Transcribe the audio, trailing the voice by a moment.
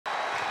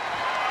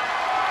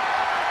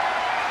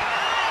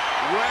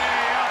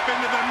Step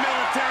into the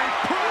military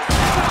press.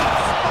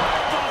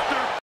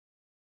 Buster.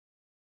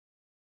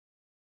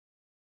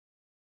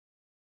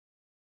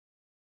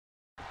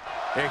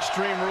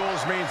 Extreme Rules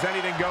means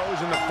anything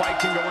goes and the fight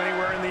can go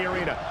anywhere in the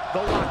arena,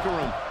 the locker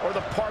room, or the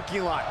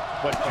parking lot.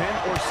 But pin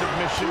or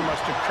submission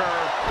must occur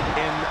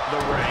in the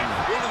ring.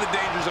 One of the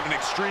dangers of an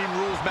Extreme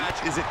Rules match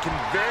is it can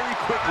very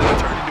quickly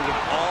turn into an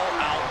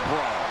all-out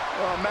brawl.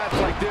 Well, a match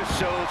like this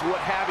shows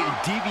what having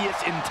devious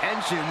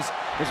intentions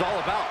is all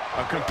about.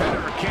 A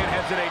competitor can't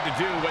hesitate to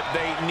do what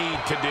they need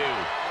to do.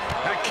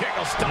 That kick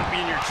will stop you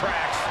in your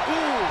tracks.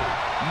 Ooh,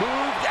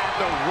 moved at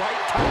the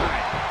right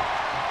time.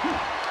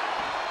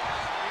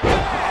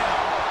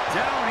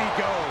 Down he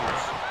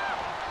goes.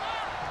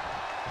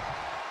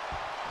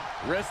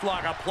 Wrist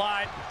lock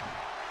applied.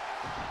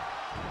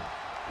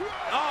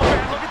 Oh,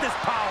 man, look at this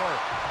power.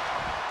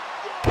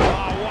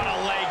 Oh, what a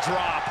leg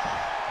drop.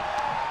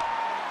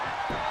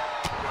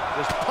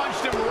 Just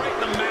punched him right in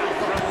the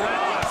mouth.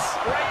 Relentless.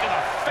 Right to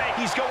the face.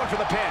 He's going for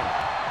the pin.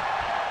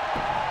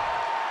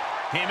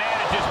 He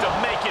manages to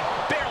make it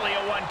barely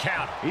a 1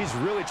 count. He's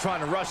really trying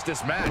to rush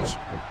this match.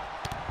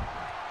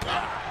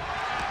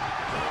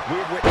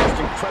 We've witnessed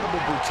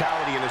incredible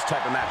brutality in this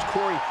type of match.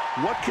 Corey,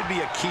 what could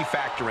be a key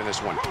factor in this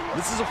one?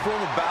 This is a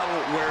form of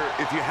battle where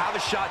if you have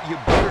a shot, you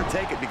better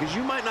take it because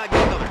you might not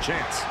get another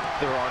chance.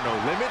 There are no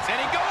limits. And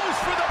he goes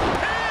for the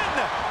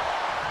pin!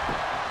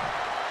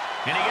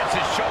 And he gets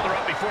his shoulder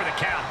up before the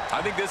count.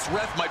 I think this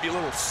ref might be a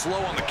little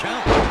slow on the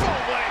count.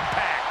 Full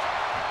impact.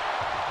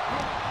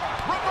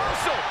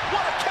 Reversal!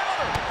 What a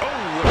counter! Oh,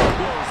 what a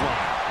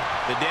clothesline.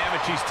 The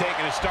damage he's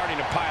taken is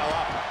starting to pile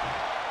up.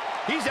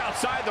 He's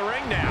outside the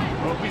ring now.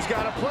 Hope he's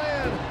got a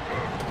plan.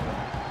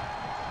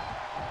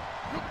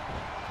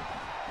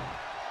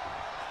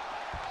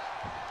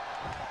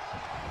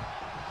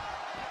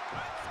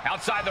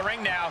 Outside the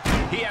ring now.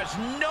 He has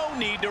no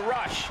need to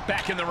rush.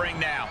 Back in the ring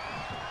now.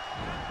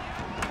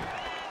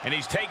 And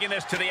he's taking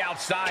this to the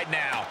outside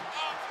now.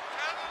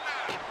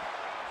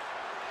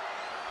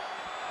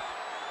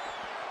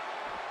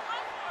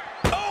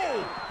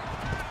 Oh!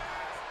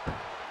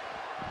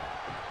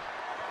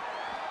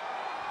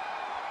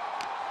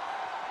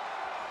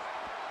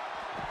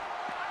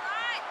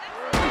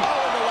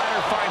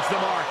 The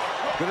mark.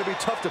 Gonna be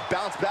tough to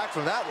bounce back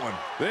from that one.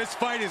 This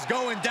fight is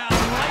going down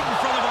right in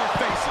front of our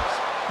faces.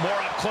 More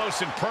up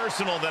close and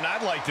personal than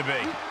I'd like to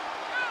be.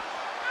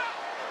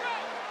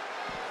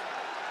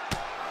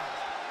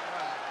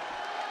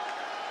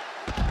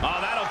 Oh,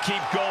 that'll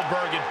keep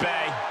Goldberg at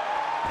bay.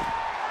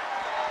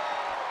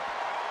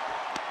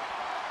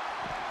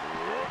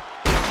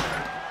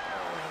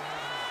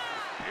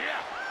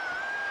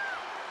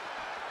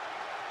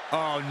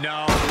 Oh,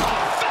 no.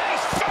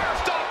 Face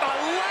first off the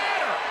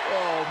ladder!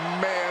 Oh,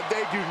 man,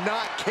 they do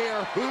not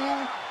care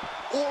who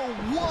or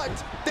what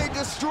they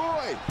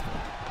destroy.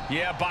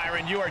 Yeah,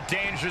 Byron, you are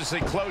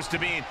dangerously close to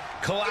being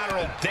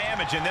collateral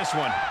damage in this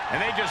one.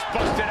 And they just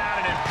busted out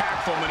an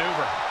impactful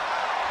maneuver.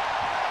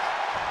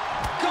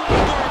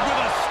 Goldberg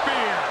with a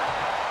spear.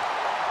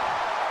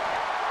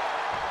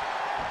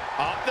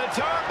 Up the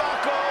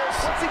turnbuckles.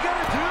 What's he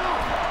gonna do?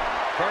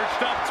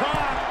 Perched up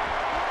top.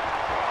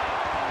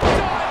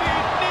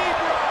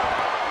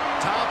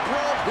 Top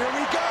rope, here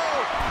we go.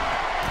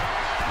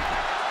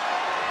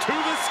 To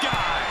the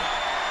sky.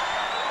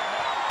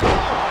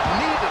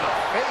 Knee to the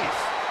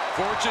face.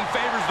 Fortune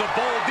favors the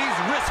bold. These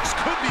risks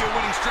could be a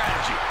winning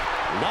strategy.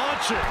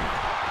 Launching.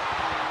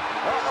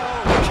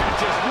 Uh-oh.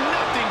 Catches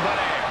nothing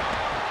but air.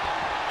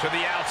 To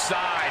the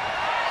outside.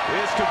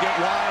 This could get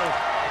wild.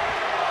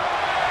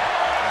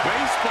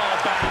 Baseball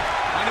bat.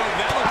 I know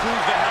that'll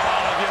bruise the hell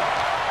out of you.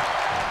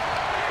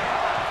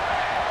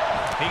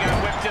 He got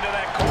whipped into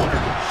that corner.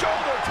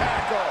 Shoulder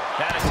tackle.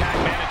 That attack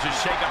manages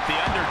to shake up The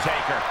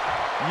Undertaker.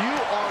 You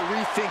are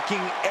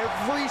rethinking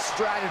every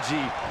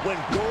strategy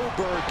when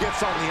Goldberg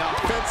gets on the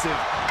offensive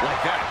like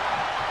that.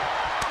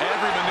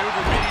 Every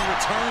maneuver being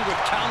returned with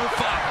counter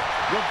fire.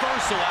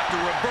 Reversal after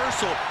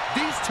reversal.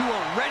 These two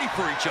are ready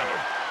for each other.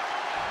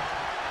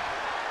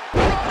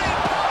 Running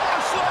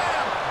power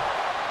slam!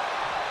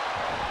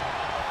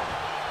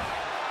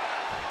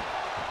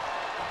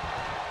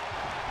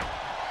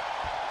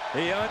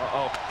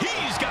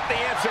 He's got the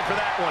answer for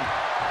that one.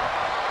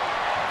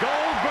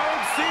 Goldberg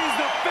sees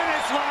the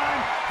finish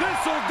line.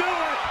 This'll do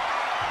it.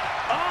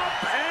 Up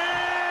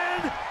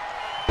and...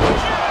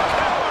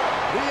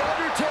 The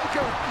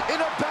Undertaker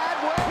in a bad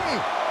way.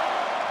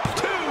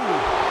 2.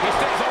 He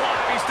stays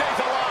alive. He stays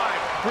alive.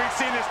 We've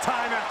seen this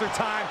time after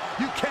time.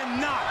 You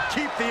cannot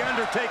keep The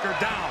Undertaker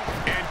down.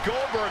 And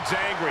Goldberg's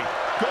angry.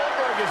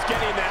 Goldberg is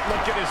getting that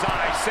look in his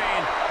eyes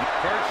saying,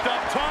 Perched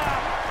up top.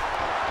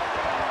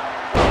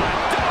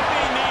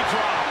 diving knee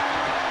drop.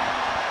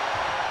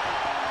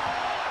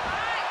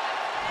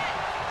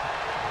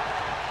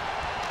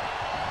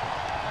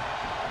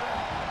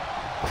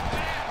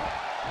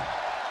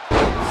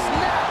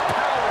 Snap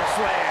power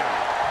slam.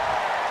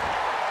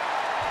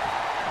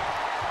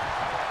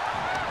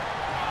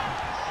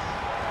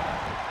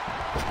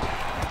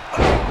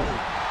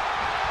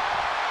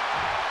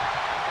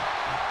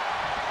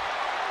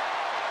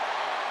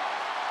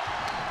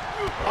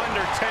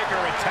 Undertaker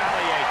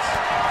retaliates.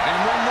 And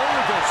one more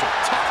reversal.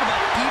 Talk about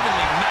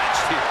evenly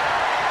matched here.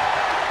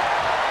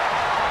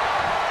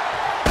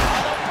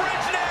 On the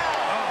bridge now.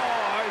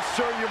 Oh, I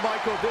assure you,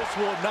 Michael, this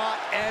will not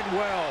end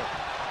well.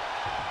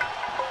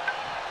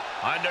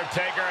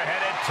 Undertaker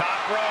headed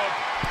top rope.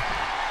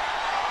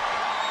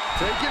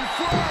 Taking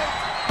flight.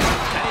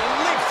 And he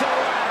leaps to the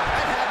ladder.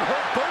 That had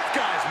hurt both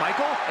guys,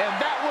 Michael. And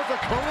that was a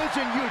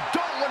collision you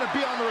don't want to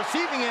be on the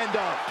receiving end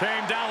of.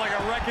 Came down like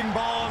a wrecking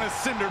ball on a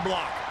cinder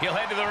block. He'll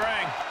head to the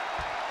ring.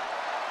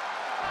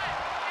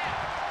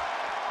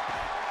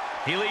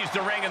 He leaves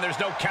the ring, and there's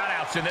no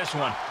countouts in this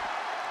one.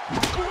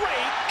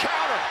 Great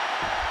counter.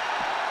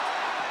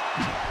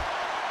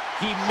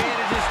 He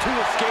manages to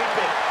escape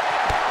it.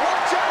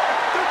 Watch out!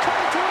 They're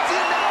coming towards the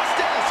announce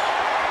desk.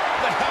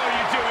 What the hell are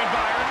you doing,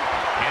 Byron?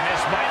 And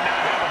this might not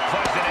have a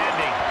pleasant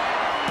ending.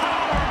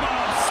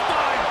 Powerbomb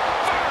spine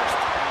first.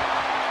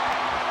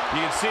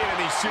 You can see it in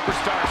these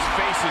superstars'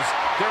 faces.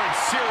 They're in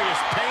serious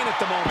pain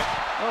at the moment.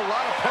 A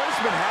lot of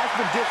punishment has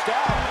been dished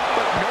out,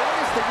 but no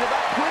one is thinking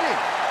about quitting.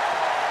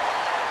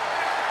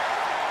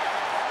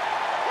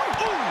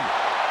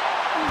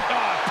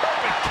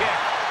 Perfect kick.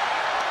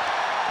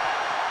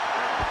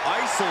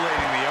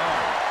 Isolating the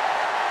arm.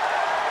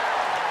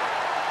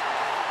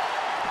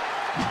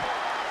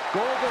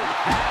 Goldberg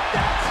had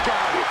that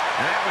scouted.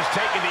 And that was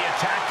taking the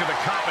attack to the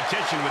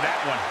competition with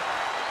that one.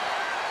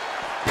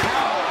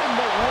 How in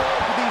the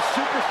world do these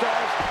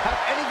superstars have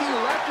anything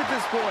left at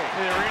this point?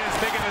 The arena's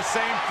thinking the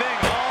same thing.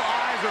 All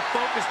eyes are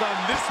focused on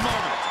this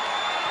moment.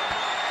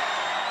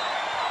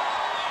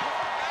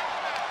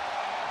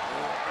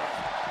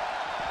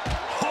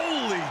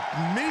 Holy,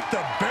 meet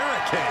the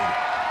barricade.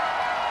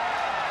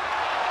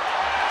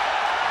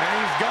 And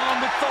he's gone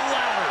with the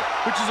ladder,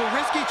 which is a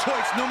risky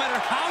choice no matter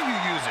how you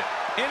use it.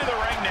 Into the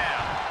ring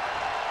now.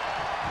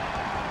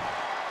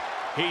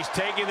 He's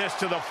taking this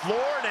to the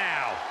floor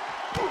now.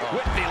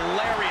 With the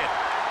lariat.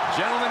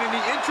 Gentlemen, in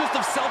the interest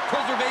of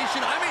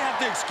self-preservation, I may have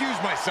to excuse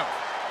myself.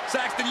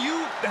 Saxton,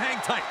 you hang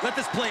tight. Let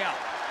this play out.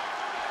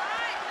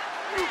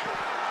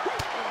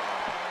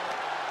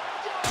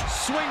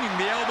 Swinging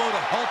the elbow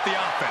to halt the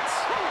offense.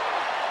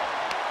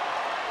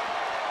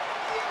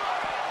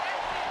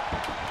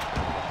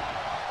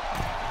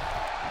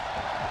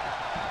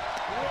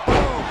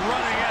 Boom,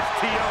 running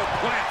FTO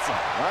plants him.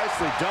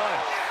 Nicely done.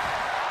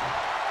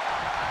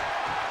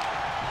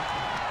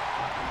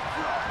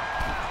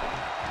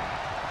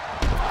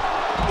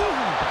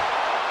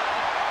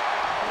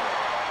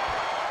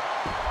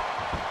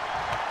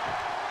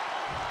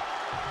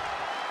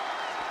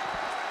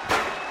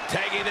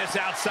 Taking this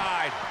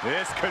outside.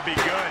 This could be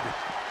good.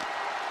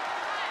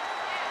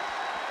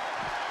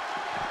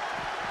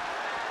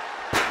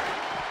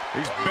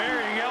 He's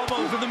burying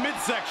elbows in the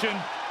midsection.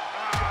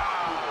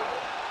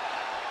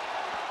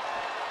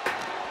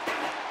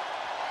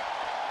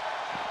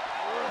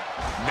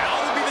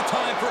 Now would be the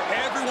time for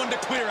everyone to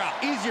clear out.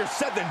 Easier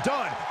said than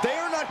done. They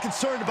are not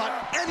concerned about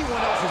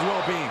anyone else's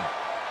well-being.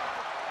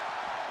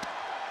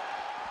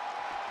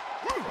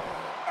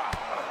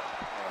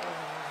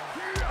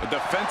 A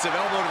defensive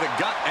elbow to the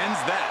gut ends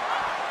that.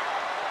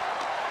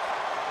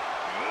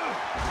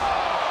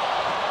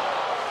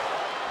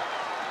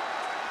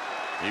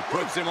 He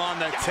puts him on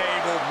the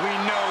table. We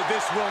know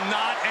this will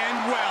not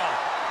end well.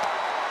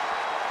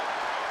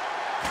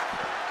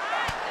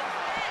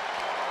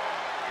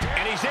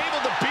 And he's able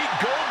to beat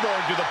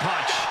Goldberg to the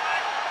punch.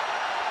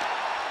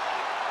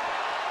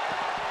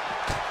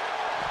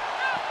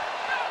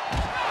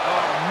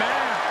 Oh,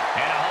 man.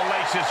 And a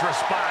hellacious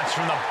response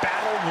from the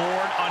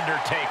battle-worn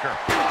Undertaker.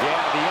 Yeah,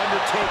 the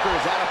Undertaker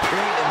is at a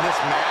point in this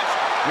match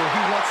where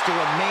he wants to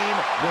remain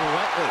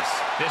relentless.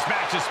 This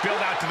match is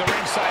spilled out to the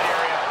ringside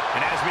area.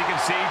 And as we can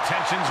see,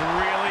 tension's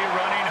really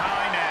running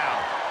high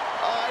now.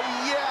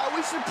 Yeah,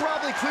 we should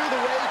probably clear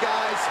the way,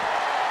 guys.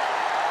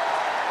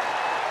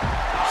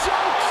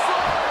 Choke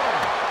slam!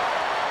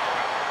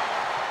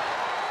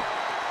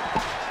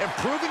 And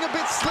proving a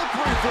bit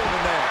slippery for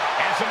them there.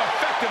 And some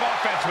effective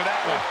offense with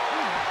that one.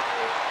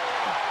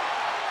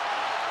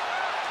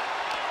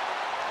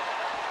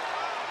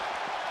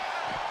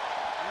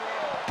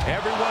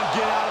 Everyone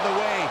get out of the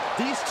way.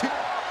 These two...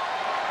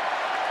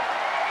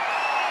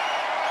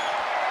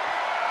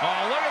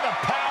 Oh, look at the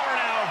power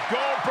now of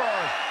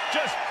Goldberg.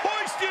 Just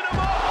hoisting him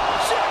up.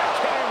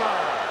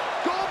 Jackhammer.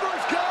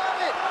 Goldberg's got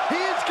it.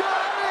 He's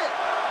got it.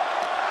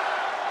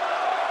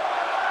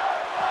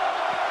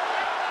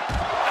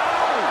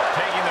 Oh,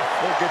 taking the...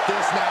 Look at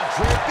this now,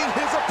 draping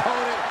his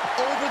opponent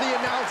over the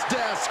announce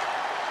desk.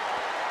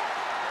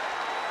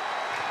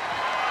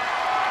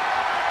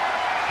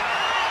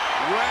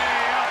 Way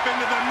up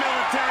into the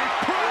military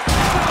push.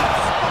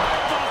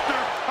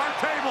 Buster, our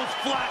table's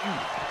flattened.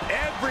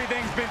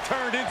 Everything's been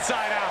turned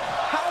inside out.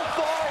 How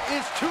far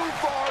is too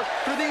far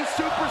for these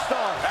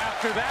superstars?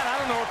 After that, I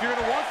don't know if you're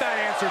going to want that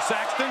answer,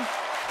 Saxton.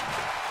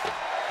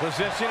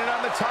 Positioning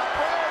on the top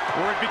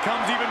rope. Where it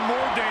becomes even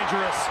more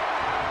dangerous.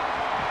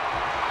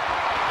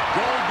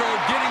 Goldberg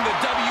getting the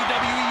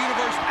WWE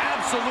Universe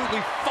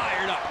absolutely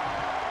fired up.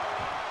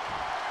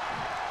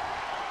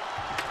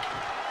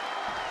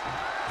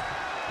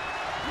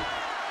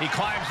 He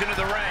climbs into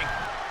the ring.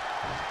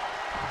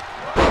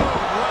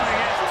 Running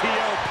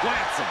STO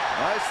plants him.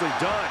 Nicely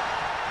done.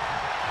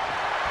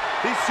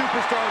 These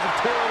superstars have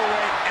toiled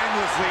away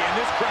endlessly, and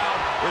this crowd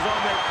is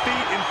on their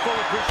feet in full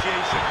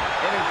appreciation.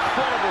 An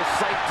incredible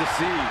sight to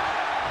see.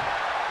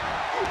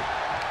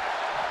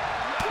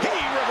 He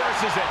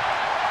reverses it.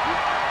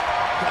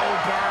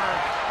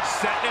 Goldberg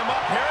setting him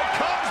up. Here it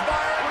comes,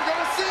 Byron. We're going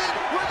to see it.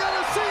 We're going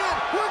to see it.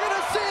 We're going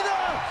to see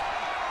that.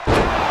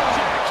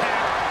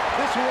 Jackhammer.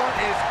 This one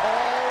is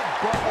all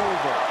but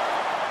over.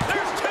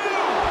 There's two.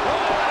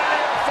 Oh, and an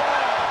air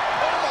fall.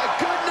 Oh, my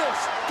goodness.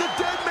 The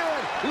dead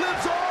man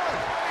lives on.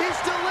 He's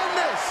still in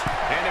this.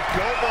 And if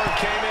Goldberg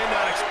came in,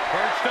 not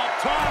Perched up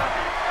top.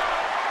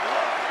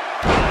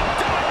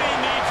 diving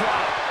knee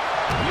drop.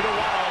 You don't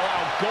want to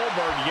allow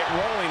Goldberg to get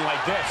rolling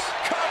like this.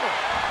 Cover.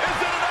 Is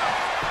it enough?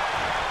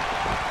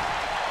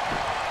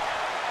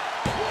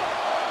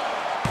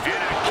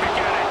 And a kick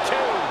out at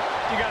two.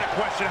 You got a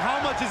question. How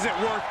much is it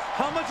worth?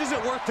 How much is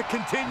it worth to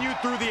continue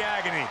through the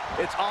agony?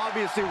 It's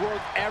obviously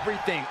worth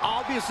everything.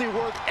 Obviously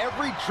worth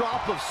every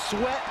drop of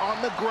sweat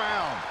on the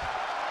ground.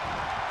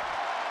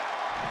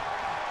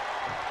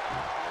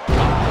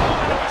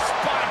 A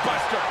spine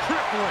buster.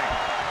 Crippling.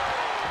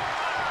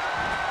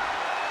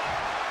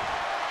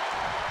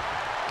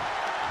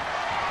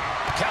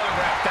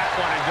 Telegraph that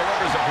one and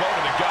delivers a blow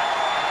to the gut.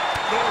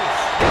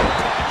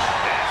 Punch.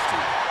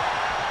 Nasty.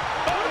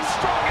 Oh,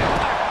 strong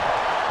impact.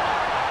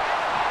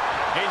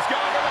 He's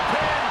gone to the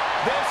pin.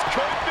 This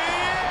could be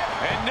it.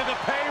 Into the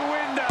pay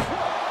window.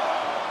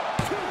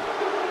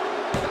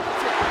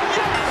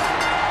 Yes!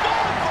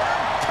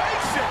 Goldberg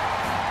takes it.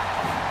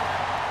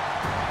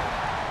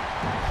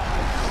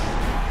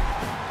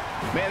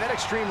 Man, that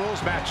Extreme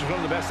Rules match is one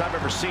of the best I've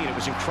ever seen. It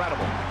was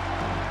incredible.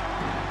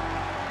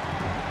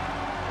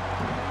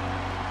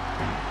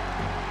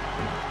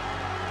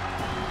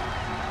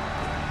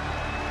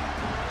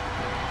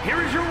 Here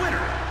is your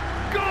winner,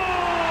 Goldberg!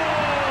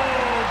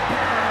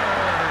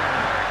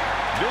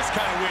 This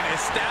kind of win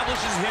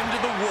establishes him to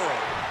the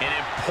world. An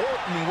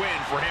important win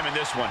for him in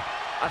this one.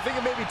 I think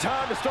it may be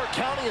time to start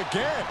counting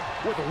again.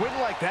 With a win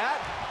like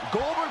that,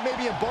 Goldberg may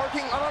be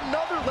embarking on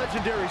another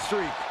legendary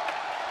streak.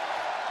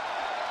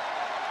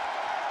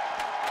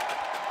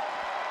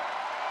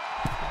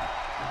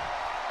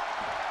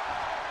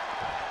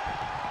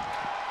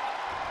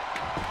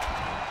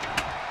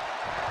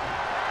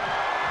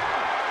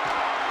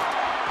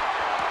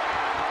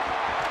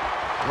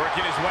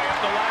 Working his way up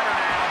the ladder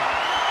now.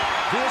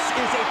 This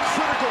is a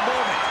critical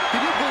moment.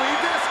 Can you believe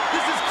this?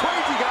 This is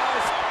crazy,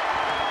 guys.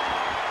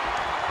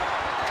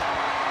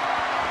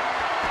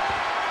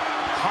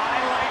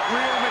 Highlight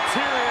reel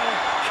material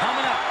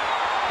coming up.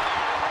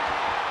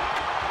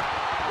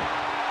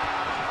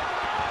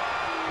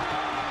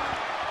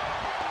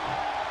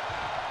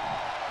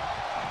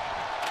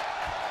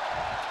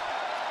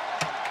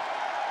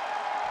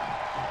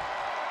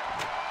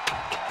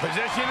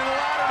 Position in the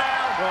ladder now.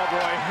 Oh,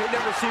 boy. It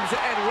never seems to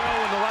end well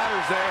when the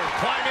ladder's there.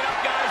 Climbing up,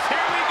 guys.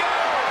 Here we go.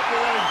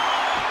 Boy.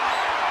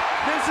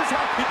 This is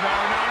how... No,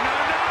 no, no,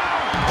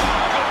 no!